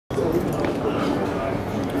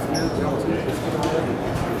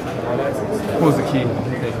key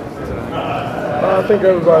thing tonight? I think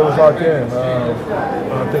everybody was locked in.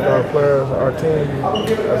 I think our players, our team,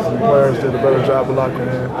 as the players, did a better job of locking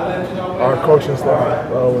in. Our coaching staff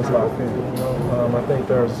was locked in. I think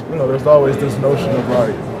there's always this notion of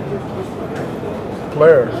like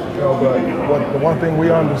players, but the one thing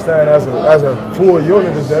we understand as a full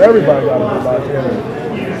unit is that everybody got to be locked in,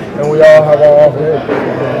 and we all have our off days.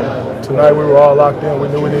 Tonight we were all locked in. We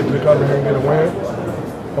knew we needed to come in here and get a win.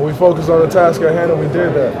 And we focused on the task at hand, and we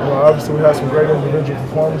did that. Obviously, we had some great individual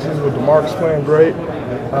performances with DeMarcus playing great.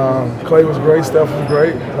 Clay was great. Steph was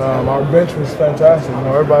great. Our bench was fantastic.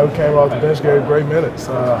 Everybody who came off the bench gave great minutes.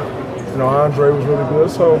 Andre was really good.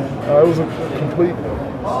 So it was a complete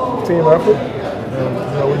team effort.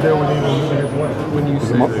 And we did what we needed to win. When you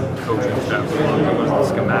say the coaching staff, was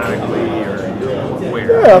it schematically or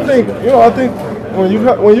where? Yeah, I think when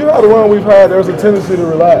you had a run we've had, there's a tendency to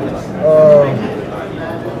relax.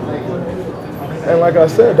 And like I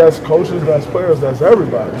said, that's coaches, that's players, that's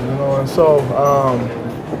everybody, And so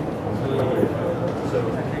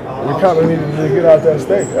we kind of needed to get out that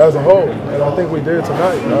state as a whole, and I think we did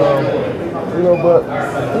tonight. But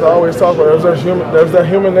as I always talk about, there's that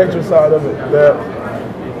human nature side of it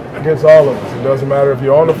that gets all of us. It doesn't matter if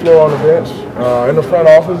you're on the floor, on the bench, in the front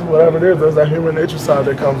office, whatever it is. There's that human nature side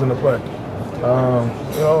that comes into play.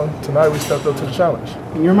 Tonight we stepped up to the challenge.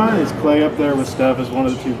 In your mind, is Clay up there with Steph as one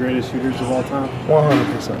of the two greatest shooters of all time?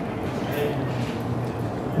 100%.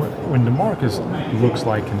 When DeMarcus looks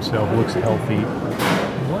like himself, looks healthy,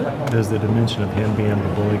 what does the dimension of him being able to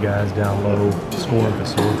bully guys down low, score and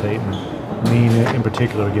facilitate, mean in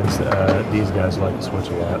particular against these guys who like to switch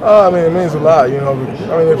a lot? It means a lot.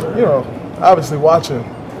 Obviously watching.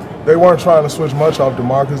 They weren't trying to switch much off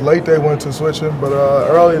DeMarcus. Late they went to switching, but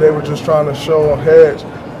early they were just trying to show a hedge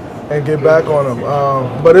and get back on him.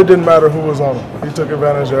 But it didn't matter who was on him. He took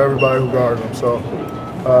advantage of everybody who guarded him. So,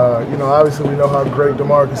 obviously we know how great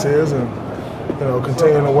DeMarcus is, and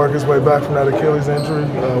continuing to work his way back from that Achilles injury,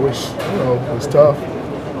 which was tough.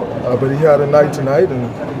 But he had a night tonight, and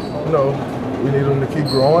we need him to keep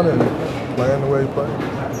growing and playing the way he played.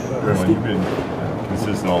 Draymond, you've been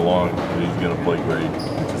consistent all along that he's going to play great.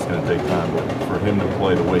 It's just going to take time. But for him to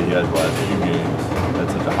play the way he has the last few games at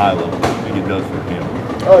such a high level, I think it does for him.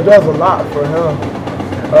 It does a lot for him.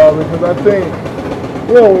 Because I think,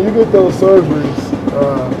 when you get those surgeries,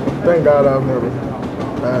 thank God I've never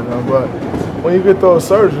had them, but when you get those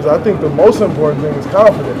surgeries, I think the most important thing is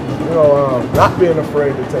confidence. Not being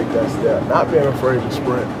afraid to take that step, not being afraid to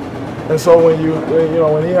sprint. And so when you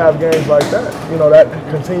have games like that, that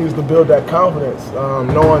continues to build that confidence,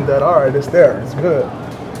 knowing that, all right, it's there, it's good.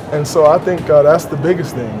 And so I think that's the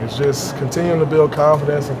biggest thing, is just continuing to build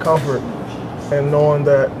confidence and comfort and knowing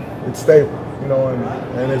that it's stable,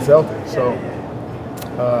 and it's healthy. So,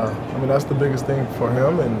 that's the biggest thing for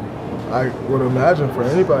him, and I would imagine for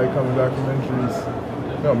anybody coming back from injuries,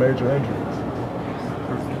 major injuries.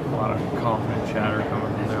 There's a lot of confident chatter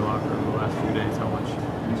coming from their locker room the last few days. How much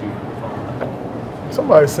did you follow that?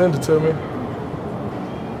 Somebody sent it to me.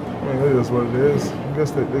 It is what it is. I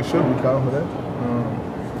guess they should be confident.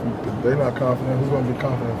 If they're not confident, who's going to be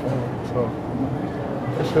confident for them? So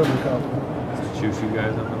they should be confident. Does it juice you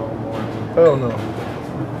guys up at all more? Hell no.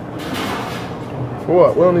 For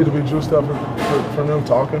what? We don't need to be juiced up for them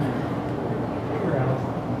talking.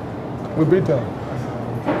 We beat them.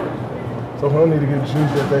 So we don't need to get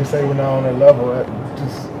juiced that they say we're not on their level.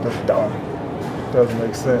 That's dumb. Doesn't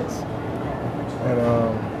make sense. And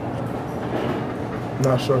I'm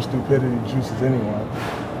not sure stupidity juices anyone.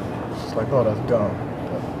 It's just like, oh, that's dumb.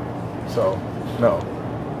 So, no.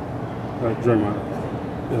 Draymond,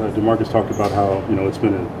 DeMarcus talked about how it's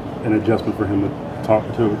been an adjustment for him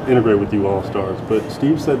to integrate with you All-Stars, but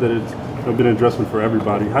Steve said that it's been an adjustment for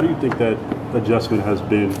everybody. How do you think that adjustment has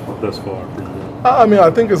been thus far for you?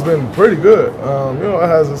 I think it's been pretty good. It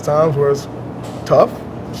has its times where it's tough,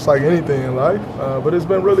 just like anything in life, but it's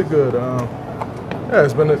been really good.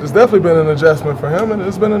 It's definitely been an adjustment for him, and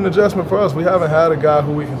it's been an adjustment for us. We haven't had a guy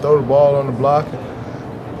who we can throw the ball on the block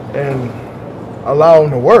and allow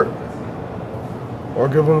him to work, or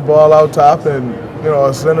give him the ball out top and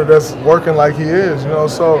a center that's working like he is.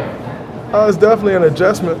 So it's definitely an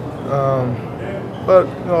adjustment. But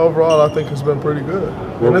overall, I think it's been pretty good.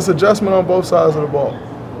 And it's adjustment on both sides of the ball.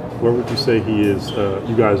 Where would you say he is?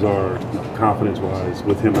 You guys are confidence-wise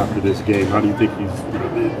with him after this game. How do you think he's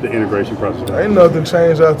the integration process? Ain't nothing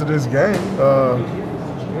changed after this game.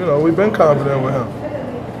 We've been confident with him.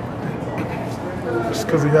 Just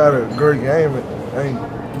because he had a great game, it ain't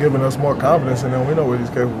giving us more confidence in him. We know what he's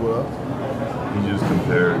capable of. You just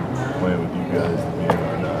compared playing with you guys to being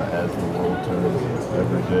on As the World turns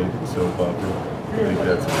every day, soap opera. think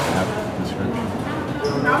that's an apt description.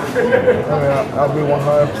 I mean, I'll be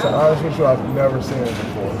 100% honest with you, I've never seen it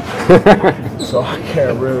before. So I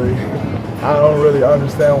don't really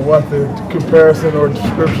understand what the comparison or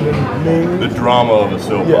description means. The drama of a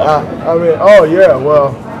soap opera. Yeah, I mean, oh yeah,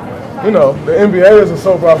 well, you know, the NBA is a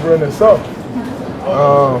soap opera in itself.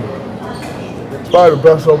 It's probably the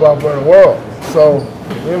best soap opera in the world. So,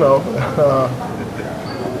 you know,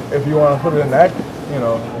 if you want to put it in that, you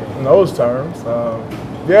know, in those terms,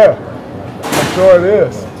 yeah, I'm sure it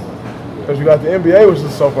is. Because you got the NBA, which is a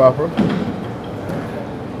soap opera,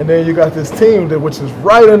 and then you got this team which is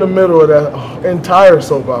right in the middle of that entire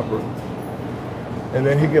soap opera, and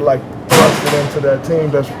then he get like thrusted into that team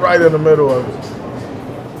that's right in the middle of it.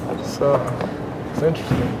 So it's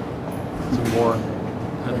interesting. Some more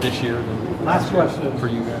this year than last question for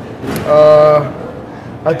you guys.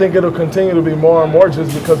 I think it'll continue to be more and more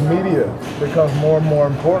just because media becomes more and more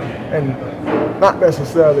important, and not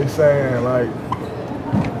necessarily saying like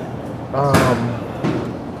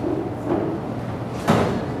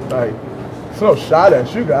it's no shot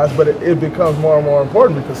at you guys, but it becomes more and more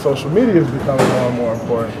important because social media is becoming more and more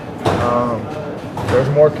important. There's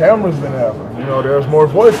more cameras than ever. You know, there's more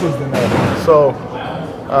voices than ever. So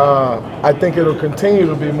I think it'll continue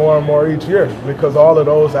to be more and more each year because all of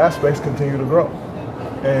those aspects continue to grow.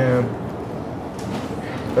 And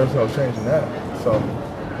there's no changing that. So,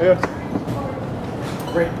 yeah.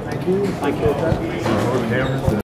 Great. Thank you. Thank you.